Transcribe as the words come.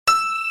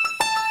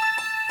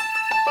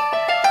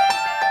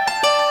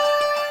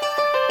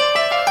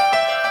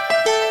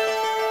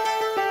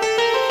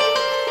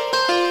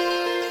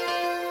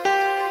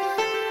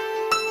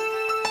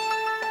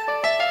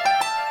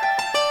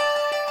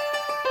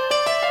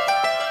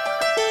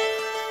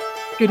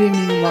Good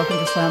evening and welcome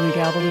to Slam and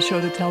Gavel, the show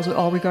that tells it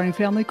all regarding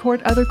family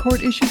court, other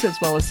court issues, as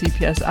well as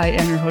CPS. I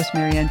am your host,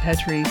 Marianne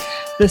Petrie.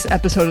 This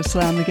episode of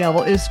Slam and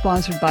Gavel is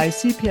sponsored by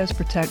CPS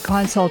Protect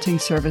Consulting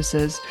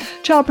Services.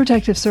 Child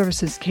Protective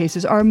Services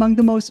cases are among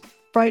the most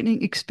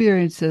frightening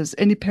experiences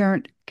any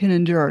parent can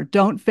endure.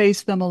 Don't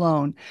face them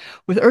alone.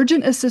 With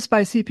Urgent Assist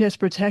by CPS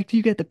Protect,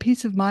 you get the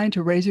peace of mind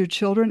to raise your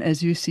children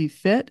as you see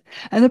fit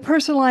and the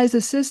personalized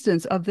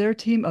assistance of their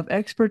team of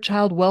expert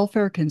child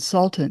welfare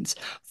consultants,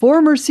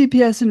 former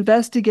CPS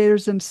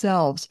investigators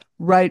themselves,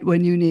 right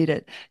when you need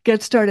it.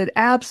 Get started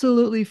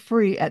absolutely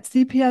free at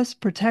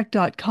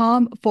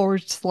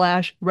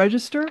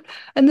cpsprotect.com/register.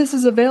 And this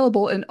is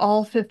available in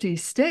all 50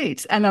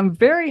 states. And I'm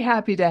very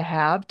happy to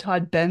have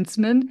Todd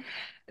Bensman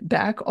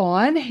back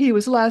on. He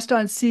was last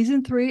on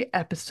season 3,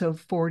 episode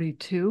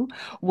 42,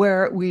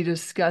 where we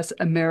discuss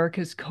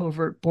America's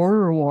covert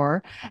border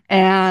war.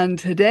 And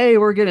today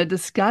we're going to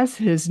discuss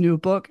his new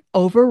book,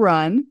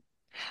 Overrun: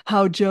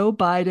 How Joe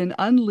Biden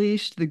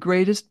Unleashed the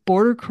Greatest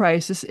Border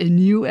Crisis in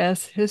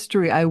U.S.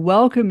 History. I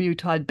welcome you,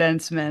 Todd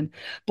Bensman.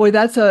 Boy,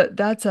 that's a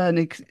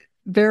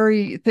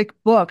very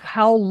thick book.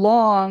 How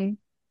long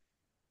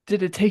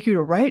did it take you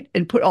to write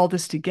and put all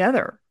this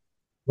together?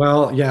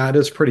 Well, yeah, it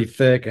is pretty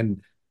thick.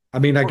 And I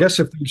mean, I guess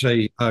if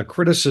there's a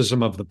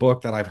criticism of the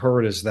book that I've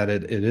heard is that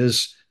it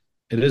is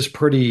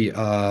pretty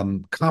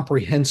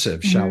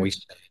comprehensive, shall Mhm. we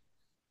say,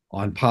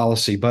 on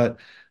policy. But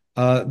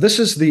this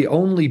is the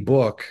only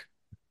book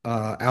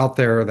out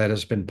there that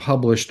has been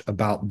published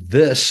about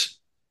this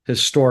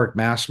historic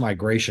mass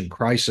migration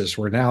crisis.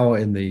 We're now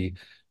in the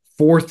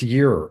fourth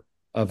year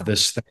of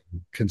this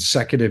thing,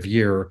 consecutive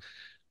year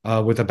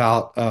with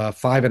about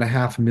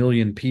 5.5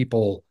 million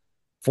people,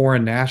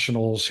 foreign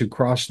nationals who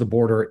crossed the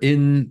border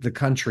in the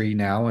country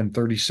now in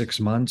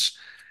 36 months,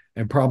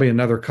 and probably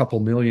another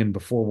couple million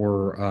before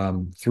we're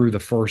through the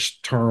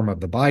first term of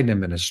the Biden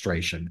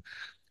administration,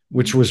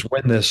 which was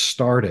when this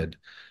started.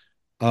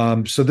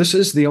 So this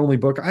is the only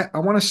book. I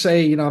want to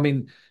say, I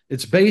mean,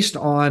 it's based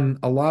on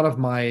a lot of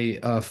my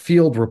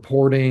field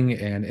reporting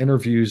and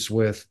interviews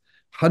with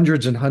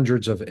hundreds and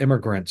hundreds of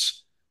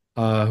immigrants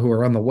who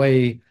are on the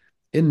way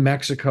in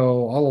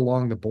Mexico, all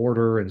along the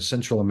border in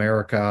Central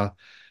America.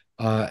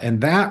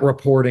 And that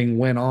reporting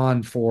went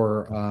on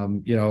for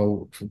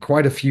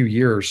quite a few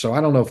years. So I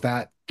don't know if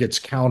that gets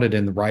counted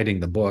in writing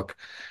the book.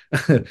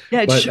 Yeah,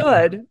 it but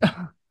should.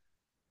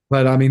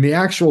 but I mean, the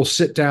actual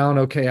sit down,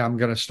 okay, I'm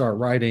going to start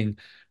writing.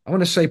 I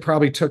want to say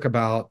probably took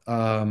about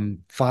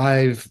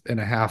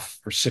 5.5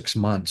 or 6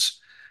 months.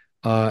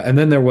 And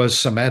then there was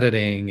some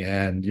editing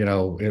and,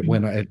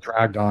 it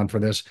dragged on for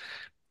this.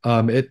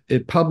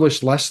 It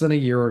published less than a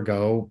year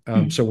ago.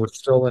 So we're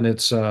still in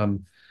its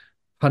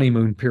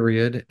honeymoon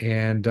period.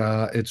 And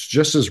it's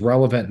just as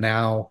relevant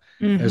now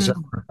as ever.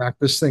 Hmm. In fact,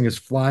 this thing is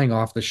flying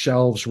off the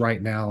shelves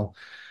right now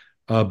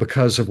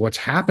because of what's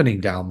happening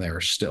down there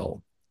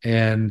still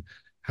and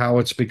how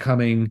it's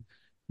becoming,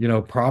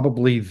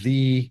 probably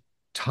the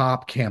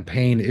top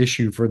campaign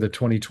issue for the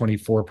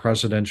 2024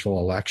 presidential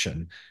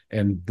election.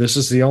 And this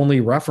is the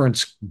only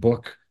reference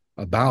book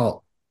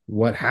about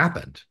what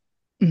happened.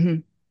 Hmm.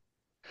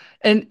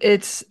 And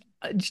it's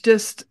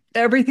just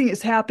everything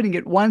is happening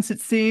at once,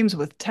 it seems,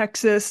 with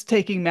Texas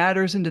taking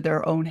matters into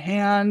their own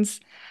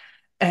hands.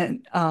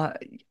 And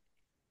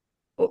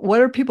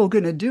what are people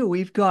going to do?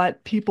 We've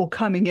got people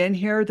coming in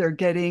here, they're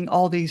getting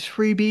all these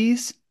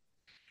freebies,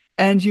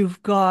 and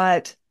you've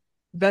got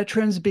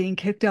veterans being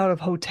kicked out of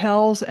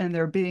hotels and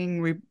they're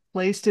being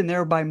replaced in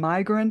there by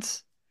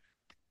migrants.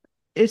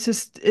 It's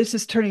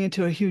just turning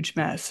into a huge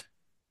mess.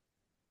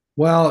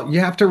 Well,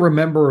 you have to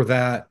remember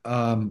that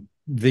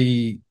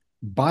the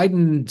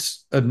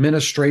Biden's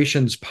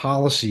administration's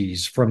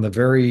policies from the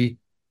very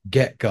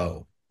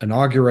get-go,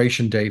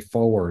 inauguration day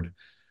forward,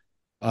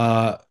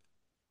 uh,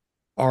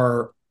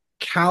 are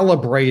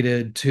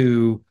calibrated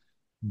to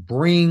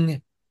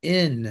bring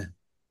in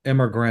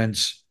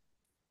immigrants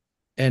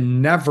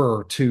and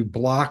never to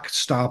block,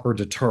 stop, or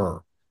deter.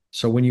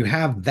 So when you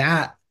have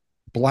that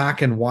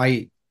black and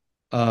white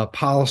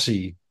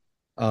policy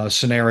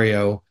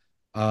scenario,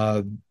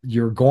 uh,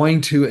 you're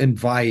going to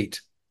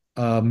invite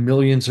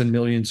millions and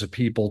millions of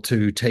people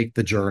to take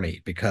the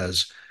journey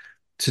because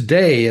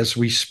today, as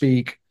we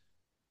speak,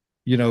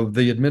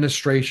 the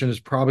administration is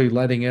probably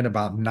letting in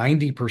about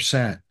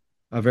 90%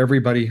 of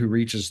everybody who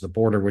reaches the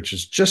border, which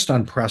is just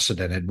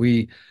unprecedented.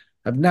 We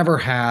have never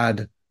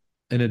had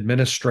an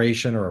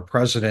administration or a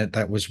president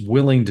that was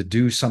willing to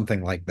do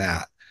something like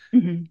that.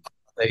 Mhm.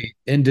 They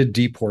ended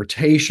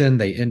deportation,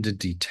 they ended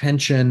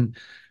detention,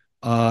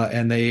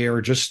 and they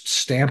are just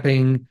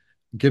stamping,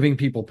 giving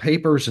people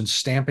papers and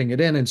stamping it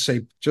in and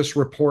say, just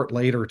report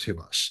later to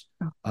us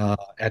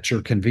at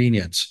your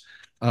convenience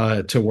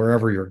to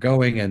wherever you're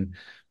going. And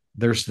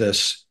there's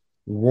this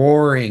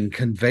roaring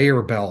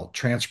conveyor belt,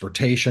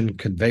 transportation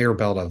conveyor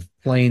belt of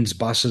planes,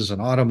 buses,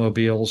 and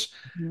automobiles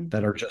Mhm.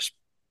 that are just,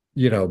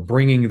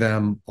 bringing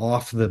them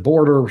off the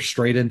border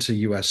straight into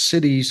US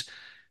cities.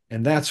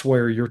 And that's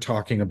where you're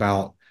talking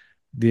about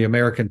the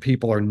American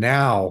people are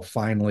now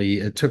finally,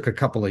 it took a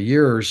couple of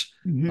years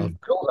Mhm.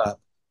 of buildup,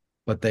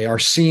 but they are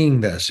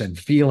seeing this and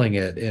feeling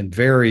it in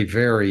very,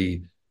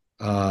 very,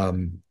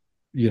 um,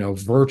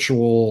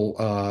 virtual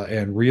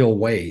and real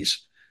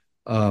ways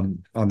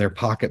on their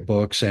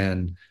pocketbooks.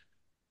 And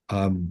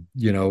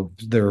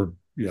they're,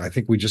 I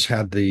think we just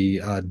had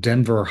the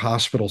Denver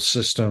hospital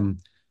system,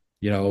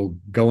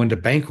 go into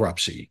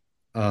bankruptcy.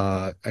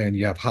 And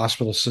you have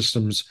hospital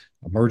systems,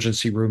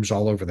 emergency rooms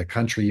all over the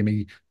country. I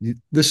mean,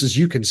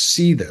 you can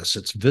see this,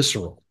 it's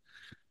visceral.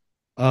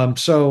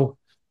 So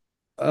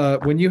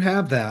when you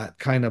have that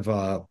kind of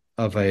a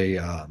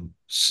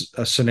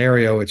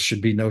scenario, it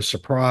should be no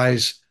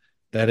surprise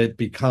that it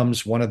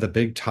becomes one of the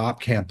big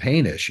top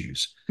campaign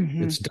issues.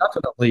 Hmm. It's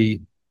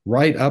definitely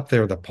right up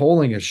there. The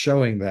polling is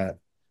showing that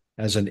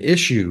as an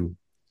issue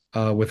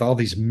with all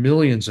these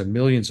millions and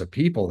millions of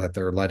people that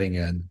they're letting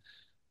in.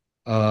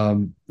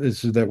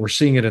 Is that we're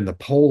seeing it in the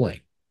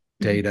polling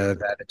Hmm. data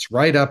that it's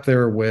right up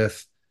there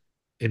with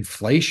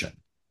inflation.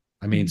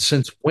 I mean, Hmm.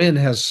 since when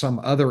has some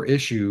other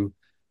issue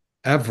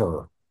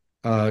ever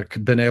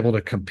been able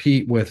to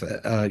compete with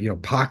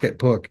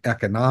pocketbook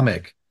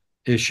economic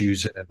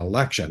issues in an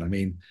election? I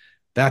mean,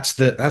 that's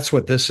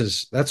what this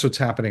is. That's what's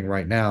happening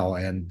right now,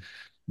 and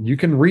you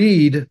can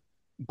read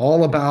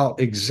all about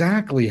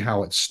exactly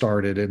how it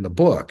started in the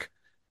book.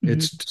 Hmm.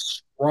 It's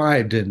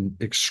described in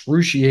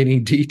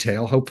excruciating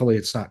detail. Hopefully,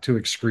 it's not too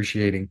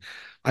excruciating.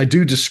 I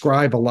do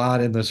describe a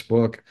lot in this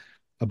book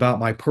about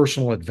my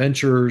personal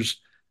adventures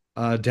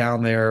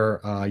down there,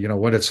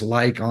 what it's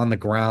like on the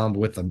ground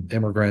with the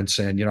immigrants.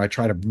 And, I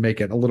try to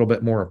make it a little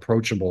bit more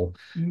approachable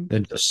Hmm.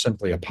 than just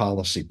simply a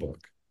policy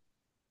book.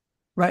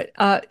 Right.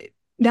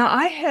 Now,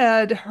 I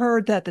had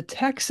heard that the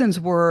Texans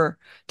were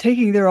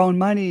taking their own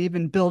money,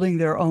 even building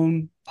their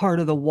own part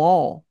of the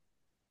wall,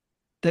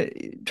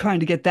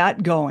 trying to get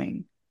that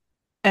going.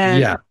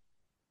 And Yeah.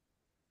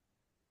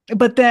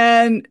 but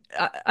then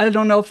I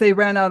don't know if they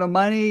ran out of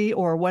money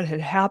or what had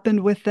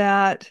happened with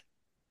that.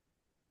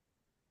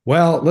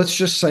 Well, let's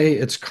just say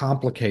it's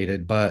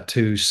complicated, but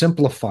to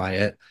simplify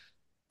it,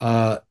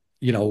 uh,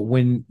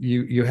 when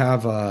you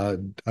have a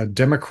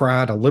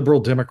Democrat, a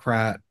liberal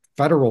Democrat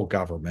federal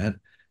government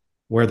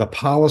where the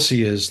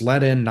policy is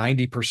let in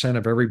 90%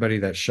 of everybody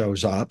that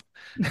shows up.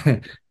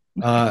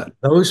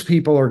 Those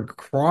people are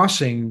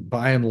crossing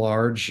by and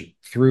large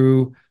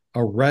through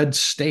a red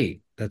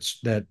state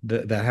that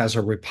has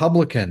a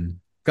Republican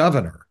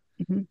governor.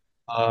 Mhm.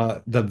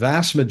 The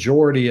vast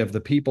majority of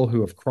the people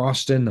who have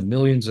crossed in, the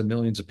millions and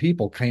millions of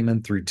people, came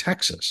in through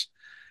Texas.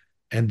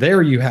 And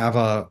there you have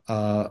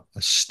a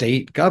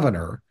state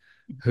governor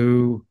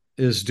who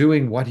is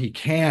doing what he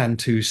can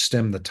to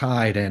stem the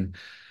tide. And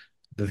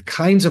the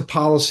kinds of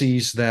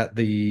policies that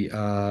the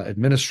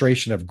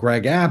administration of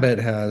Greg Abbott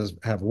has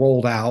have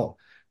rolled out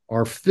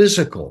are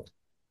physical.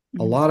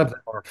 A Mhm. lot of them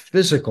are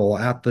physical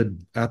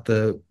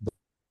the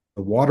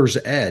water's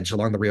edge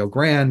along the Rio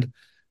Grande.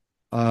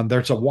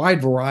 There's a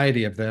wide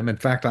variety of them. In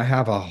fact, I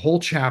have a whole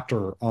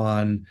chapter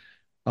on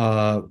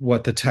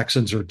what the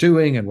Texans are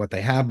doing and what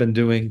they have been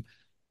doing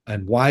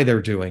and why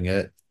they're doing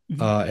it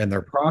Mhm. and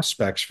their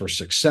prospects for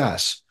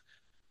success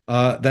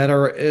that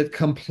are at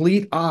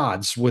complete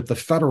odds with the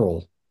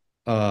federal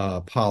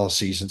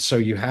policies. And so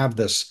you have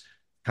this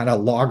kind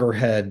of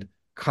loggerhead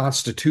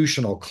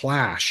constitutional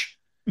clash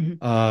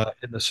Mhm.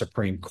 in the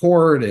Supreme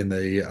Court, in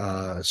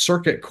the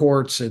circuit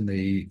courts, in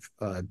the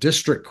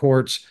district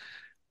courts,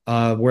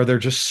 where they're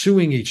just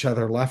suing each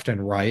other left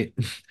and right.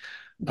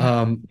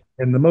 Yeah.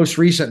 And the most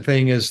recent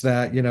thing is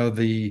that,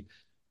 the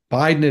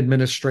Biden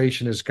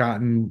administration has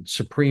gotten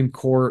Supreme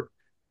Court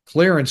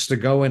clearance to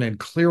go in and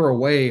clear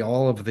away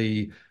all of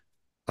the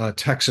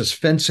Texas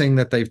fencing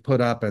that they've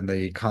put up and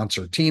the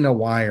concertina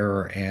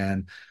wire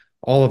and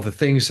all of the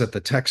things that the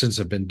Texans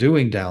have been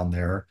doing down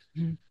there.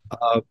 Mhm.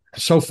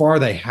 So far,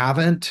 they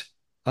haven't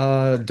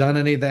done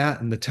any of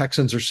that. And the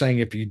Texans are saying,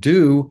 if you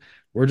do,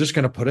 we're just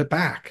going to put it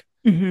back.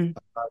 Mhm.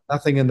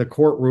 Nothing in the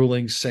court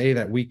rulings say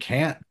that we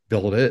can't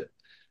build it.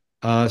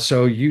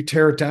 So you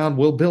tear it down,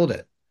 we'll build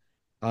it.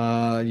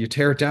 You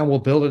tear it down, we'll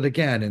build it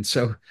again. And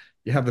so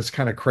you have this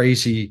kind of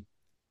crazy,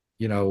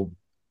 you know,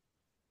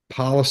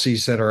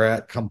 policies that are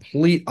at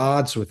complete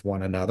odds with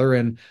one another.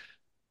 And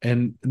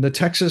the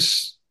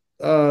Texas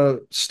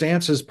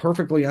stance is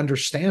perfectly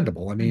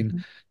understandable. I mean,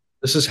 Mhm.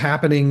 this is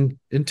happening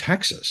in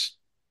Texas,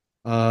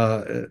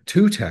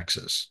 to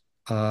Texas,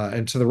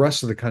 and to the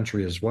rest of the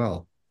country as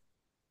well.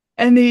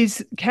 And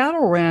these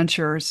cattle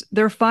ranchers,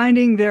 they're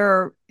finding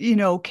their,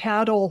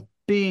 cattle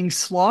being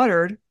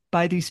slaughtered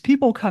by these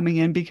people coming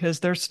in because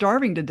they're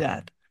starving to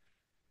death.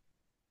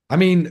 I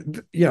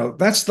mean,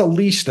 that's the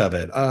least of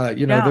it.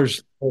 Yeah.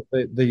 There's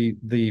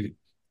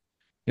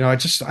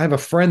I have a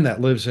friend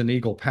that lives in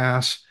Eagle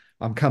Pass.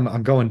 I'm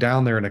going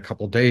down there in a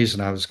couple of days,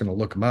 and I was going to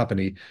look him up,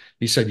 and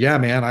he said, "Yeah,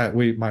 man,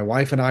 my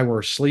wife and I were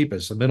asleep.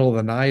 It's the middle of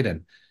the night,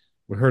 and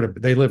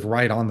they live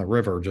right on the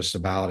river just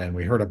about, and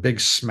we heard a big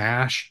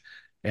smash,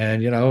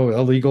 and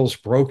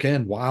illegals broke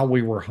in while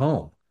we were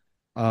home,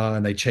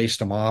 and they chased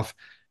them off,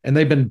 and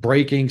they've been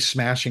breaking,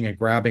 smashing, and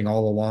grabbing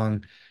all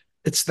along.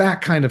 It's that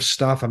kind of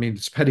stuff. I mean,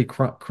 it's petty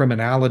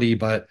criminality,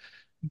 but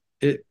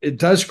it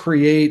does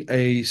create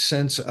a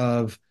sense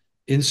of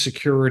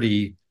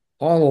insecurity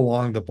all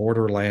along the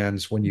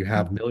borderlands when you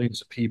have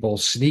millions of people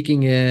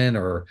sneaking in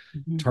or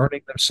Mhm.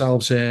 turning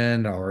themselves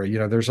in, or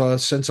there's a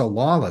sense of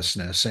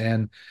lawlessness.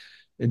 And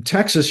in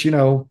Texas,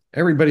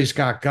 everybody's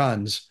got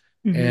guns,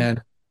 Mhm.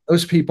 and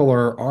those people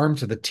are armed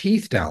to the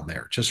teeth down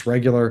there, just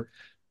regular.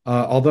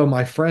 Although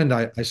my friend,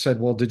 I said,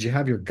 well, did you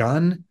have your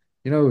gun?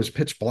 It was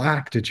pitch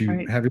black. Did you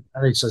Right. have your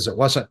gun? He says it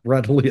wasn't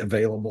readily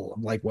available.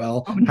 I'm like,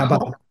 well, Oh how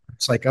about no. now?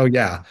 It's like, oh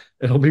yeah,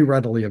 it'll be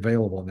readily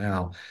available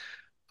now.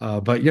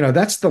 But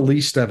that's the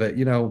least of it.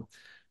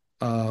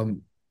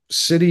 Um,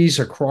 Cities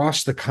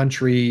across the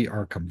country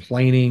are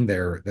complaining.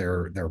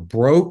 They're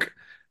broke,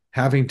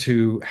 having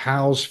to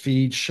house,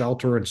 feed,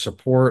 shelter, and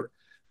support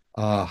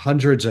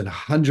hundreds and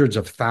hundreds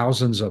of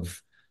thousands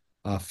of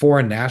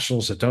foreign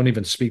nationals that don't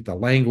even speak the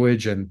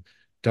language and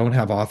don't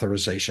have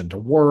authorization to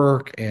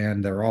work,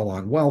 and they're all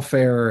on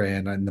welfare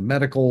and in the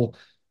medical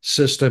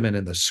system and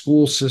in the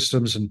school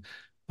systems. And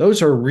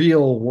those are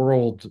real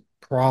world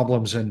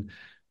problems. And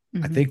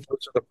I Mhm. think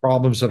those are the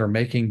problems that are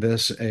making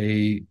this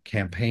a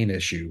campaign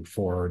issue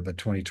for the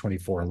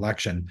 2024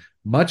 election,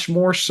 much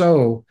more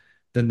so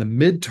than the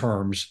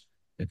midterms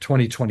in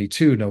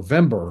 2022,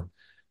 November,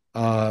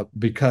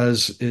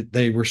 because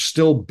they were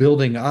still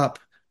building up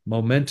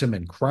momentum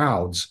and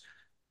crowds.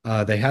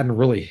 They hadn't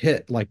really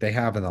hit like they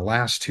have in the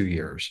last 2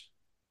 years.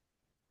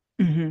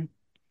 Mhm.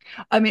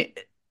 I mean,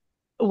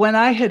 when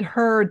I had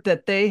heard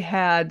that they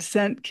had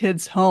sent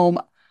kids home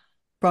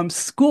from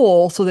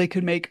school so they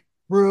could make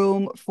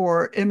room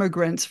for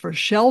immigrants for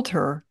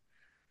shelter,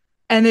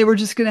 and they were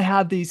just going to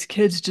have these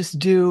kids just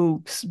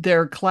do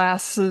their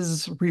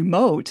classes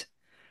remote.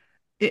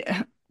 It,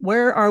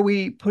 where are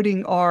we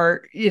putting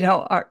our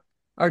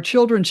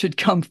children should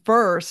come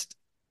first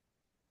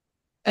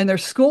and their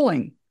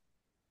schooling.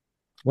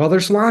 Well,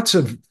 there's lots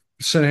of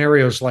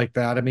scenarios like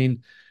that. I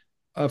mean,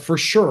 for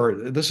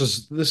sure, this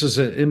is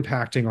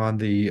impacting on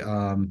the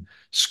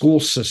school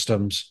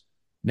systems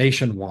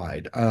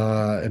nationwide.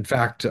 In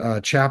fact,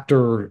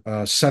 chapter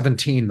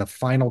 17, the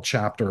final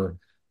chapter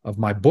of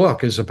my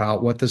book, is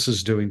about what this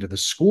is doing to the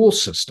school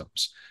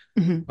systems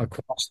Mhm.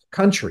 across the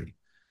country.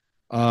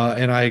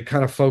 And I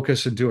kind of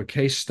focus and do a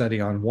case study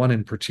on one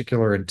in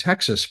particular in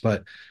Texas,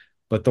 but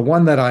the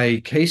one that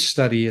I case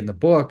study in the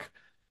book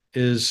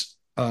is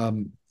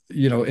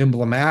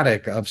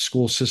emblematic of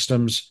school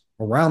systems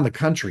around the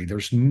country.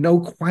 There's no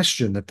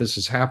question that this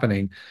is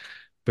happening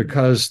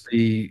because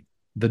the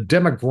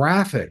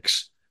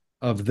demographics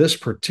of this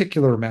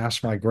particular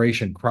mass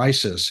migration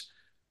crisis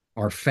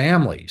are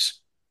families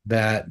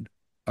that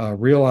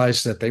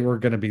realized that they were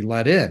going to be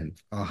let in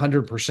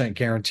 100%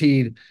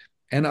 guaranteed,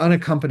 and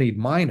unaccompanied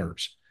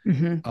minors.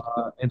 Mhm.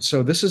 And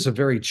so this is a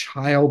very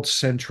child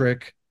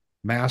centric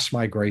mass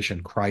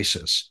migration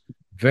crisis,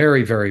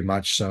 very, very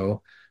much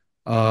so.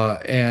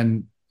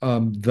 And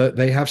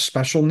they have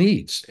special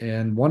needs,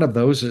 and one of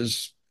those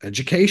is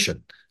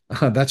education.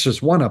 That's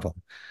just one of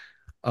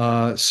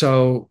them.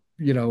 So,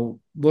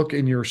 look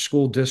in your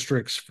school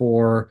districts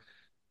for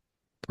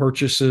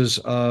purchases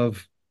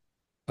of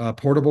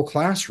portable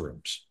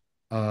classrooms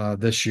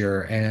this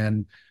year,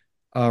 and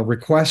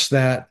request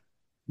that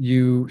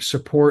you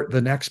support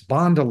the next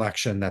bond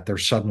election that they're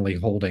suddenly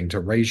holding to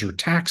raise your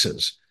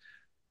taxes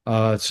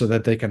so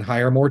that they can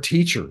hire more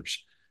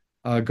teachers.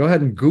 Go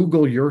ahead and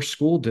Google your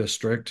school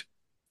district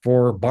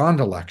for bond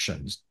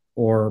elections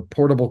or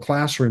portable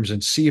classrooms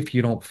and see if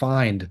you don't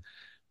find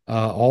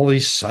all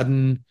these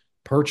sudden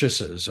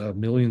purchases of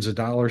millions of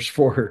dollars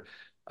for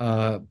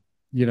uh,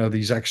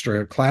 these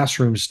extra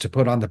classrooms to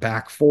put on the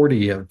back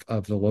 40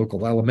 of the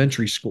local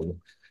elementary school.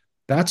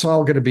 That's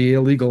all going to be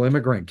illegal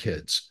immigrant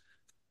kids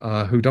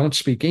who don't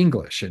speak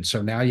English. And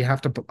so now you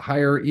have to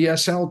hire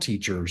ESL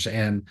teachers,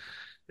 and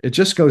it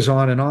just goes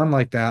on and on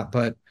like that.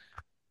 But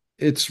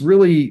it's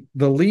really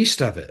the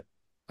least of it.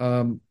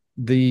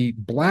 The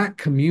Black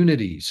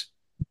communities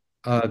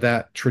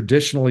that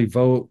traditionally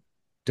vote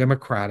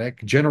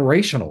Democratic,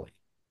 generationally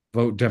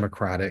vote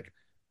Democratic,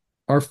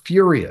 are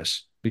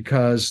furious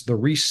because the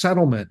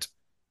resettlement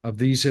of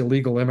these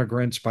illegal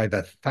immigrants by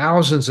the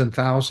thousands and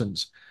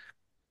thousands,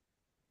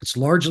 it's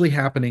largely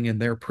happening in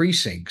their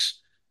precincts,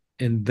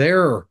 in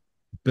their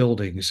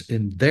buildings,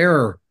 in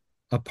their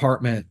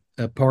apartments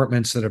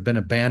that have been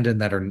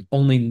abandoned, that are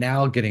only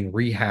now getting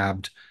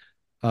rehabbed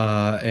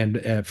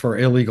and for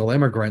illegal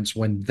immigrants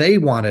when they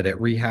wanted it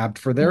rehabbed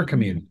for their Mhm.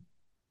 community.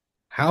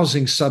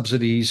 Housing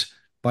subsidies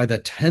by the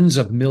tens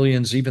of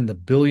millions, even the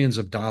billions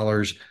of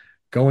dollars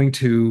going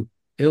to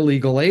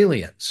illegal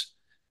aliens,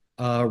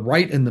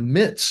 right in the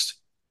midst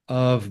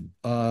of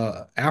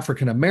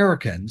African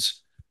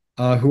Americans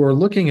who are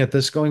looking at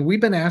this going,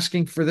 we've been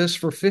asking for this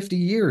for 50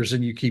 years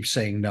and you keep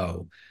saying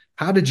no.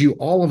 How did you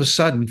all of a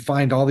sudden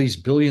find all these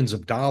billions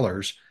of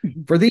dollars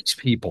Mhm. for these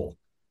people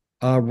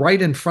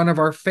right in front of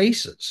our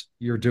faces?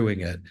 You're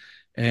doing it.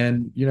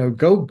 And,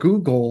 go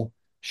Google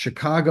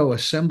Chicago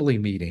assembly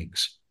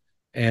meetings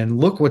and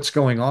look what's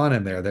going on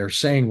in there. They're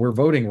saying we're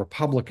voting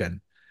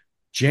Republican,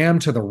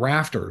 jammed to the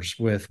rafters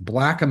with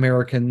Black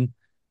American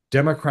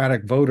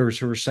Democratic voters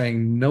who are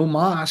saying no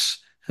mas,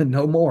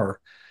 no more.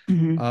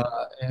 Hmm.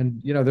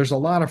 And there's a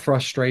lot of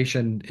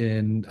frustration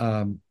in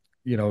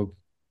you know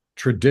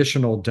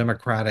traditional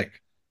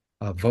Democratic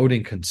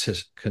voting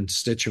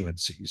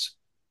constituencies.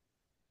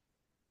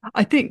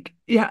 I think,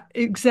 yeah,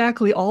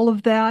 exactly all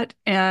of that.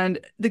 And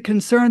the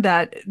concern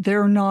that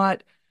they're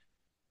not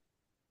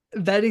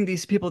vetting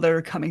these people that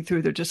are coming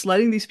through. They're just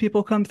letting these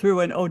people come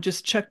through and, oh,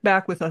 just check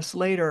back with us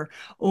later.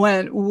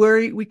 When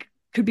we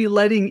could be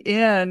letting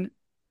in,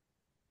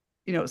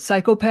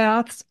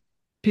 psychopaths,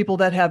 people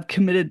that have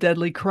committed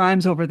deadly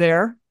crimes over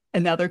there,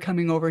 and now they're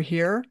coming over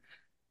here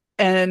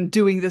and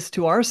doing this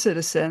to our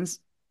citizens.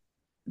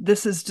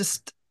 This is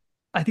just,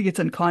 I think it's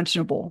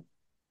unconscionable.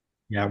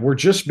 Yeah, we're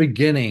just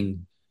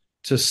beginning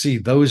to see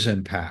those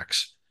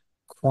impacts.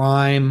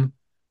 Crime,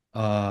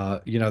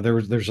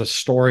 there's a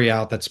story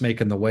out that's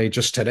making the way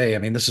just today. I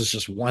mean, this is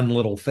just one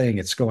little thing.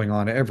 It's going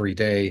on every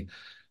day,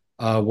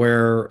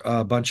 where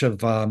a bunch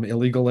of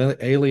illegal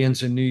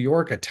aliens in New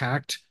York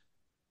attacked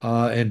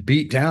and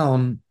beat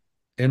down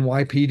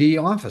NYPD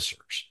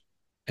officers.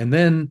 And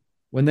then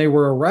when they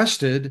were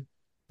arrested,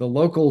 the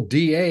local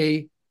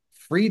DA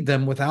freed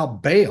them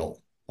without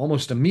bail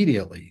almost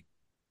immediately.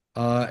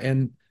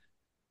 And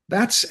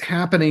that's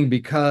happening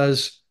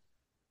because,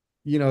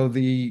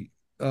 the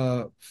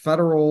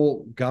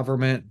federal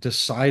government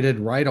decided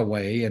right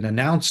away and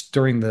announced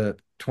during the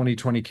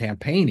 2020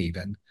 campaign,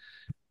 even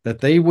that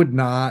they would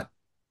not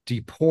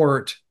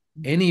deport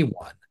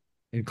anyone,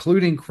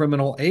 including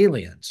criminal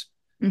aliens.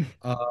 Mm,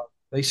 Uh,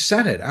 they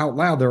said it out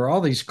loud. There are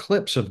all these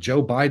clips of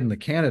Joe Biden, the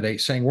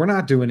candidate, saying, "We're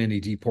not doing any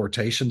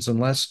deportations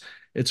unless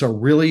it's a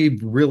really,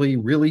 really,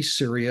 really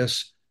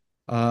serious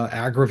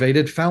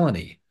aggravated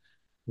felony.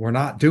 We're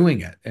not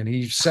doing it." And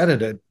he said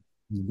it at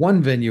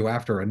one venue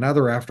after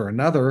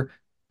another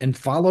and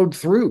followed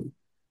through.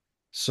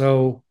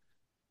 So,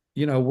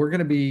 we're going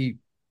to be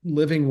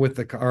living with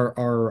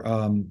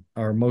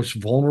our most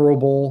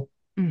vulnerable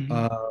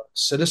mhm.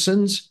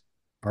 citizens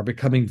are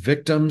becoming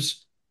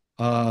victims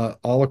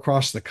all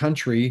across the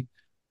country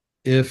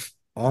if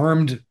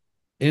armed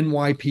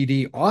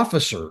NYPD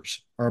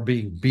officers are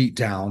being beat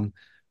down,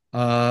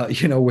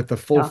 with the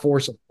full Yeah.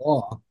 force of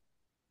law.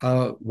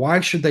 Why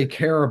should they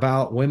care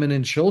about women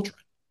and children?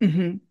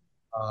 Hmm.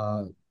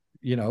 Uh,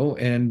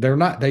 and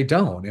they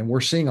don't. And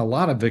we're seeing a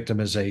lot of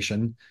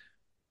victimization,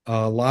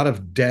 a lot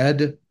of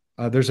dead.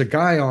 There's a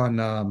guy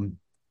on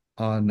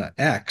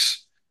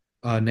X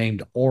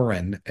named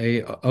Orin,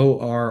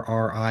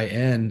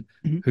 Orrin,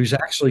 Hmm. who's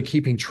actually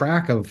keeping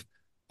track of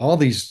all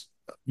these,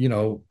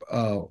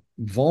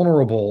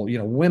 vulnerable,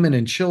 women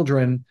and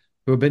children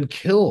who have been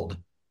killed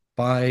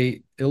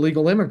by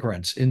illegal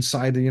immigrants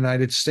inside the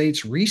United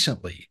States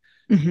recently.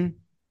 Hmm.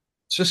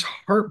 It's just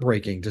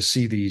heartbreaking to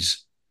see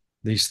these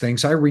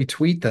things. I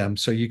retweet them,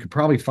 so you could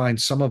probably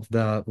find some of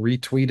the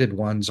retweeted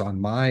ones on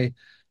my.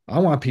 I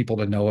want people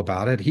to know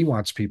about it. He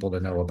wants people to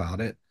know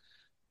about it.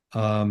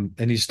 And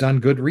he's done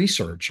good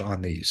research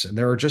on these. And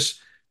there are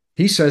just,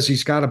 he says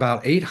he's got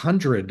about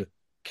 800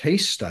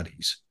 case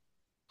studies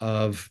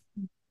of,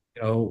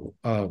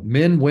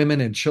 men,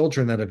 women, and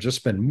children that have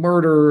just been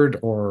murdered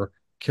or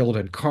killed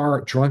in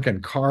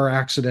drunken car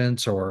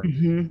accidents, or,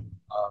 Hmm.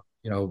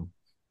 you know,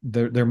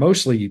 they're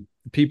mostly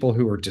people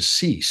who are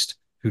deceased,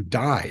 who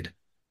died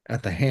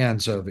at the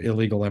hands of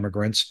illegal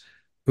immigrants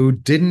who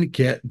didn't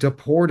get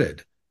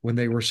deported when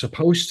they were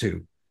supposed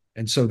to.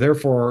 And so,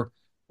 therefore,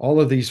 all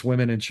of these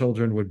women and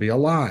children would be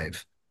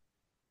alive.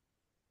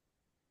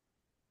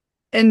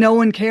 And no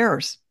one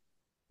cares.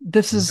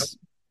 This No, is,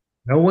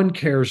 no one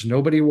cares.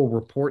 Nobody will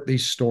report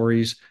these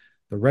stories.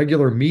 The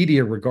regular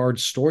media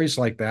regards stories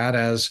like that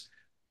as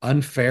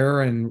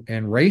unfair and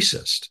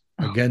racist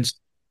oh, against,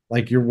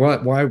 like, you're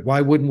what?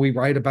 Why wouldn't we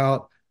write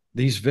about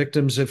these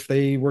victims if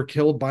they were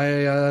killed by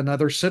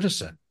another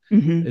citizen?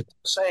 mhm, It's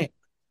the same,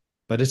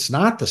 but it's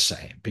not the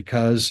same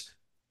because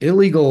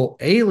illegal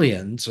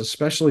aliens,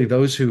 especially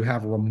those who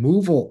have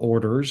removal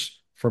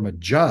orders from a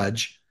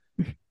judge,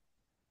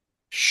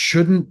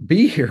 shouldn't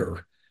be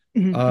here.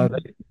 Uh,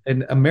 mhm,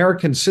 and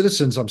American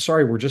citizens, I'm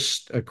sorry, we're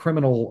just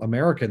criminal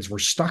Americans. We're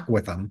stuck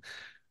with them,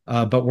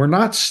 but we're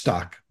not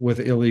stuck with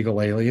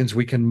illegal aliens.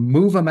 We can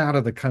move them out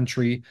of the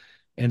country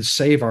and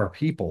save our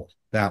people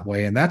that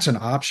way. And that's an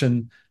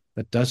option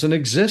that doesn't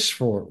exist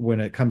for when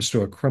it comes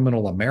to a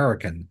criminal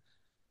American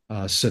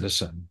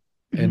citizen.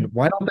 mhm. And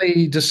why don't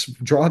they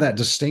just draw that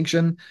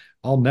distinction?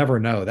 I'll never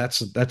know.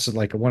 That's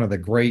like one of the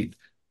great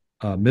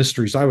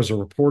mysteries. I was a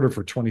reporter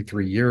for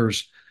 23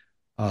 years,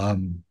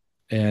 um,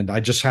 and I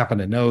just happen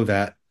to know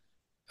that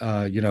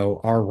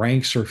our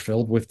ranks are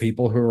filled with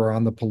people who are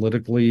on the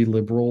politically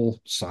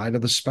liberal side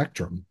of the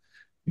spectrum.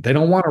 They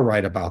don't want to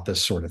write about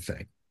this sort of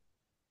thing.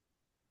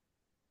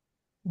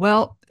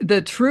 Well,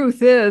 the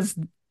truth is,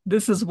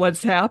 this is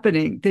what's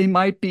happening. They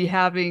might be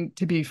having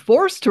to be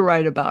forced to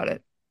write about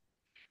it.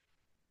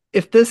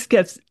 If this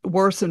gets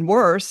worse and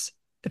worse,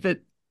 if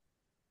it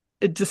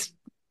just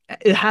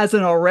it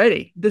hasn't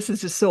already. This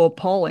is just so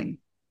appalling.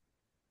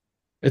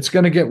 It's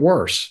going to get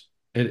worse.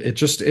 It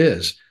just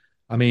is.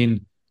 I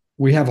mean,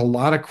 we have a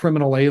lot of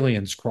criminal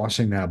aliens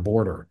crossing that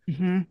border.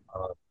 Hmm.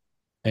 Uh,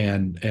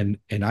 and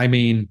I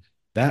mean,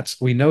 that's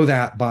we know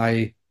that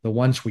by the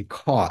ones we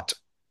caught.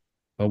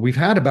 We've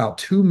had about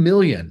 2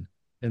 million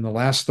in the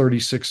last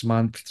 36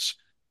 months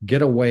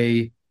get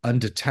away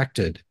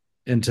undetected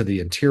into the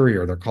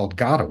interior. They're called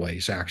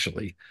gotaways,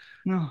 actually.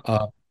 No.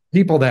 Uh,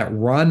 People that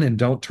run and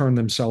don't turn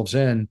themselves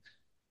in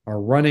are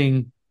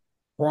running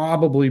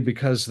probably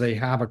because they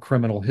have a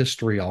criminal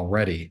history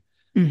already.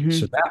 So Hmm.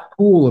 that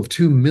pool of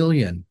 2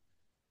 million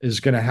is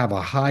going to have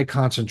a high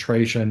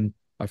concentration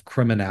of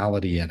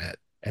criminality in it.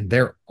 And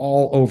they're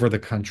all over the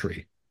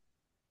country.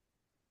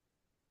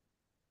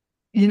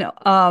 You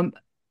know,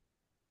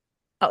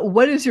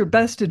 what is your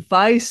best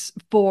advice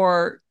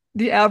for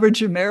the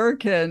average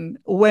American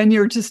when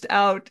you're just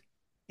out,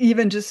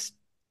 even just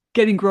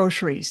getting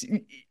groceries?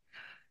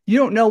 You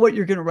don't know what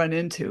you're going to run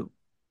into.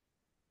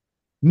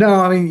 No,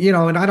 I mean,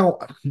 and I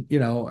don't,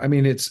 I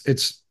mean,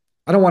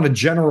 I don't want to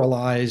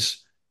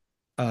generalize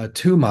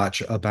too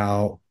much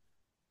about,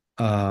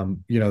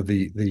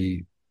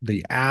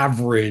 the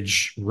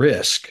average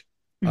risk.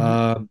 Hmm.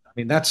 I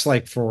mean, that's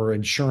like for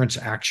insurance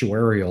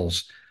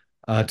actuarials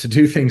to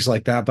do things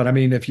like that. But I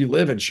mean, if you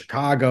live in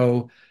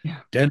Chicago, Yeah.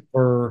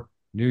 Denver,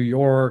 New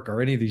York,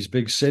 or any of these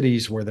big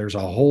cities where there's a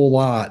whole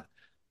lot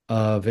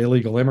of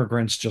illegal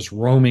immigrants just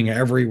roaming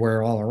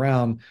everywhere all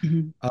around,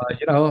 Hmm.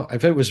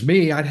 if it was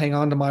me, I'd hang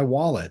on to my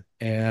wallet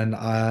and,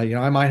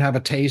 I might have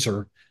a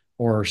taser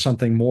or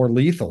something more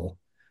lethal,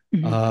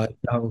 Hmm.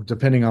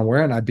 depending on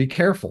where, and I'd be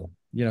careful.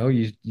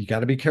 You got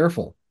to be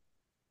careful.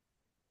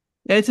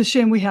 It's a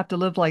shame we have to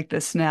live like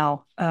this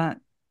now.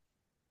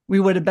 We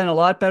would have been a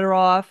lot better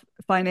off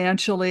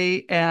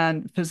financially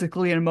and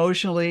physically and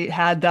emotionally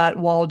had that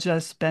wall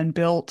just been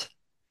built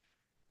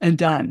and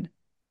done.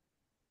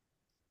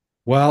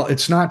 Well,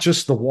 it's not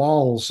just the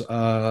walls.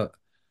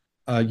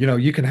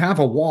 You can have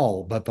a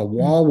wall, but the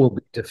wall will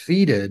be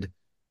defeated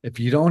if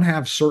you don't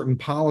have certain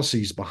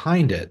policies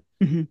behind it.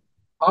 Mm-hmm.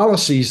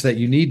 Policies that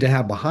you need to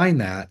have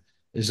behind that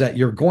is that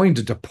you're going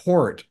to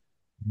deport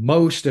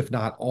most, if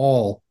not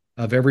all,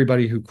 of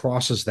everybody who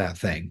crosses that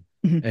thing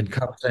Hmm. and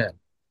comes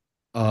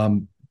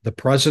in. The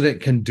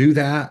president can do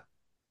that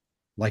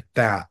like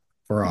that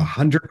for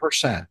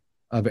 100%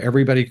 of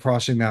everybody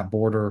crossing that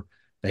border.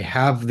 They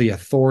have the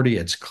authority.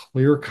 It's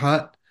clear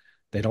cut.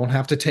 They don't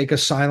have to take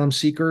asylum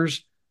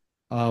seekers.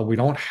 We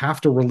don't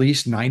have to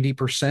release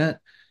 90%.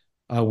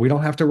 We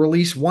don't have to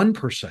release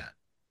 1%.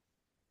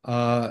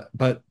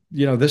 But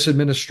this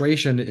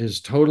administration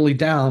is totally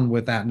down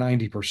with that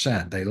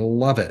 90%. They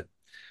love it.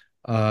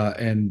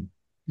 And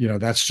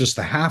that's just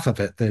the half of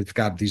it. They've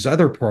got these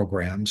other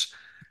programs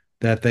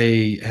that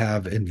they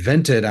have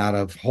invented out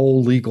of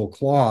whole legal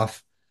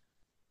cloth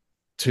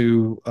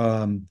to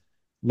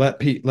let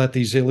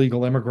these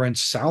illegal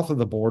immigrants south of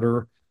the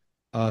border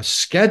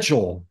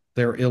schedule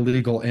their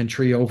illegal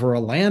entry over a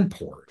land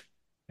port.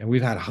 And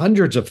we've had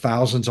hundreds of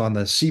thousands on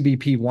the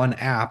CBP One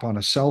app on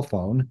a cell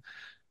phone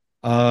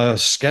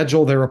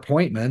schedule their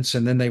appointments,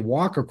 and then they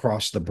walk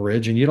across the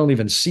bridge, and you don't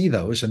even see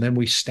those. And then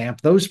we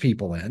stamp those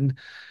people in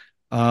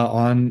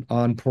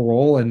on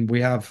parole, and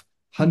we have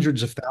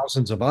hundreds of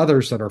thousands of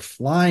others that are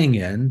flying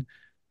in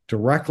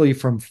directly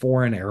from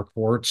foreign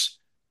airports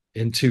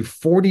into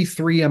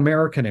 43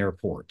 American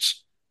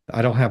airports.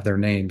 I don't have their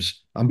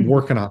names. I'm Hmm.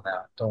 working on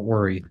that. Don't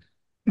worry.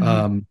 Hmm.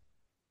 Um,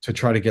 to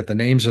try to get the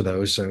names of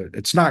those. So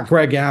it's not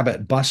Greg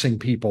Abbott busing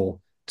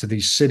people to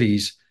these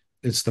cities.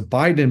 It's the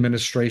Biden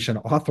administration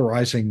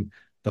authorizing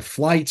the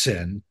flights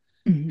in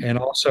Hmm. and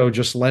also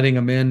just letting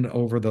them in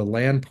over the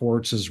land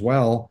ports as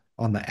well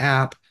on the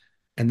app.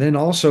 And then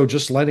also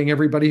just letting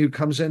everybody who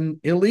comes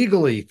in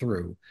illegally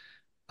through.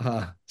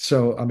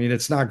 So, I mean,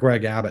 it's not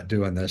Greg Abbott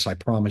doing this. I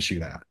promise you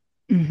that.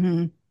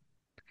 Hmm.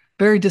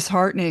 Very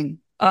disheartening.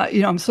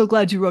 I'm so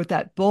glad you wrote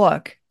that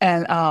book.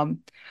 And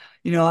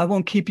I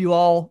won't keep you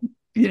all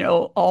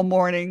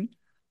morning,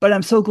 but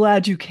I'm so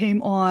glad you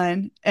came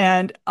on.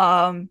 And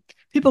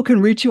people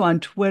can reach you on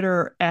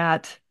Twitter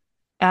at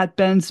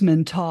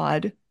Bensman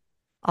Todd.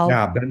 I'll.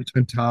 Yeah,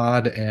 Bensman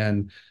Todd.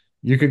 And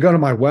you can go to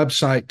my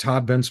website,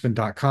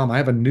 toddbensman.com. I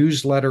have a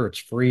newsletter. It's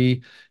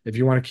free. If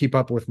you want to keep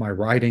up with my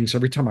writings,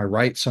 every time I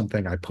write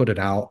something, I put it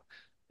out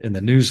in the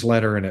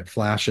newsletter and it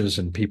flashes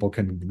and people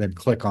can then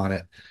click on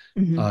it.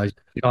 Mhm.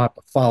 You don't have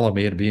to follow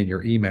me, it'll be in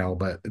your email,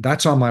 but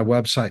that's on my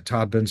website,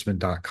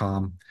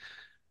 toddbensman.com.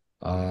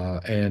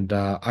 And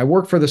I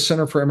work for the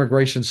Center for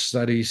Immigration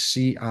Studies,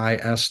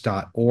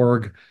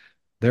 CIS.org.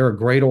 They're a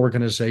great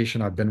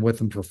organization. I've been with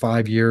them for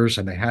 5 years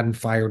and they hadn't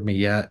fired me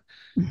yet.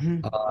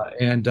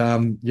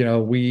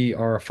 Mhm. We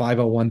are a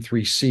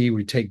 501(c).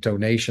 We take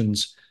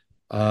donations.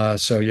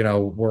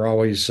 We're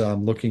always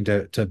looking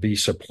to be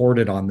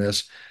supported on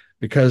this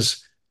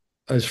because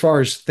as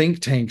far as think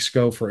tanks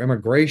go for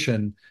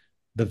immigration,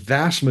 the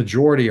vast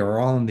majority are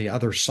on the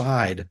other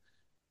side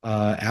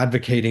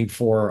advocating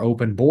for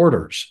open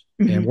borders.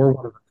 And Mhm. we're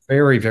one of the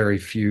very, very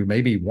few,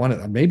 maybe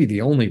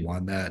the only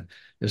one that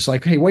is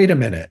like, hey, wait a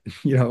minute,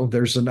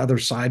 there's another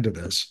side to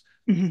this.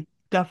 Mhm.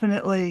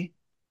 Definitely.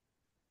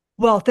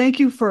 Well, thank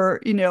you for,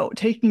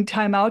 taking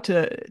time out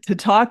to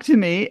talk to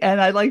me.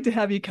 And I'd like to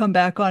have you come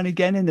back on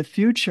again in the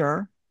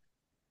future.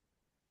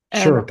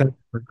 And Sure. Thank you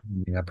for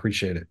having me. I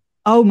appreciate it.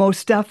 oh,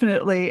 most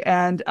definitely.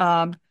 And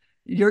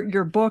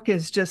your book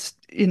is just,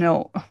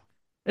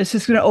 it's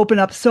just going to open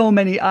up so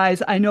many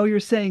eyes. I know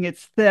you're saying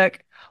it's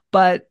thick,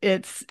 but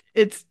it's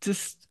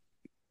just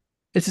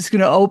going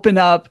to open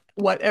up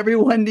what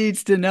everyone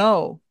needs to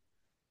know.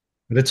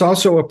 But it's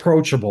also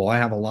approachable. I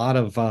have a lot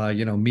of,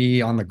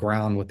 me on the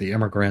ground with the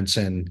immigrants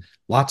and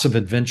lots of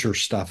adventure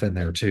stuff in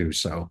there too.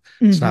 So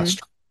it's not Hmm.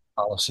 strictly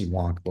a policy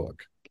wonk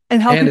book.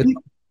 And how And can it's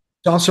people?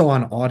 also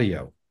on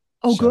audio.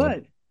 Oh, So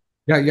good.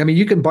 yeah, I mean,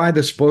 you can buy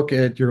this book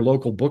at your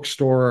local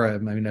bookstore. I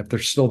mean, if they're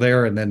still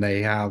there, and then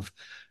they have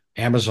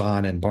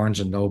Amazon and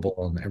Barnes and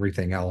Noble and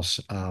everything else.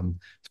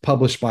 It's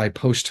published by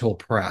Post Hill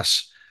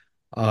Press,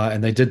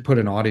 and they did put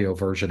an audio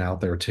version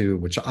out there too,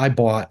 which I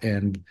bought.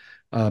 And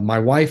my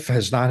wife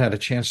has not had a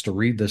chance to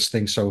read this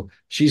thing, so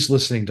she's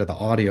listening to the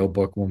audio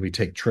book when we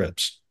take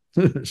trips.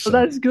 Well, So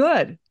that's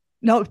good.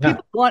 No, yeah.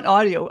 people want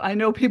audio. I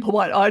know people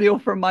want audio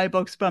for my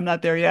books, but I'm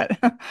not there yet.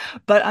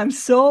 But I'm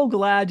so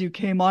glad you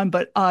came on.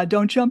 But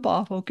don't jump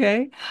off,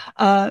 okay?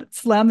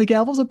 Slam the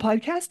Gavel is a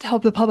podcast to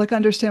help the public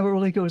understand what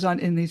really goes on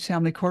in these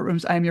family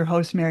courtrooms. I'm your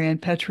host, Marianne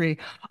Petrie,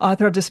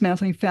 author of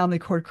Dismantling Family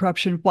Court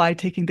Corruption, Why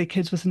Taking the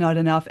Kids Was Not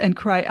Enough, and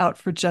Cry Out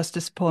for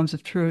Justice, Poems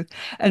of Truth,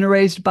 and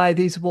Raised by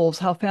These Wolves,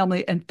 How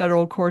Family and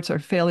Federal Courts Are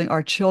Failing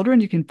Our Children.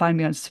 You can find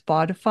me on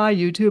Spotify,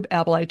 YouTube,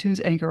 Apple iTunes,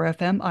 Anchor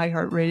FM,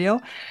 iHeartRadio,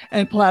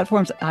 and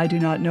platforms I do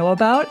not know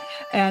about.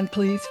 And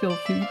please feel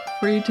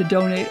free to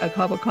donate a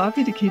cup of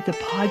coffee to keep the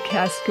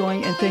podcast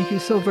going. And thank you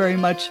so very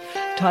much,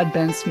 Todd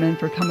Bensman,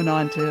 for coming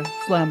on to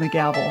Slam the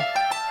Gavel.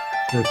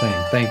 Sure thing.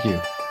 Thank you.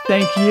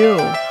 Thank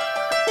you.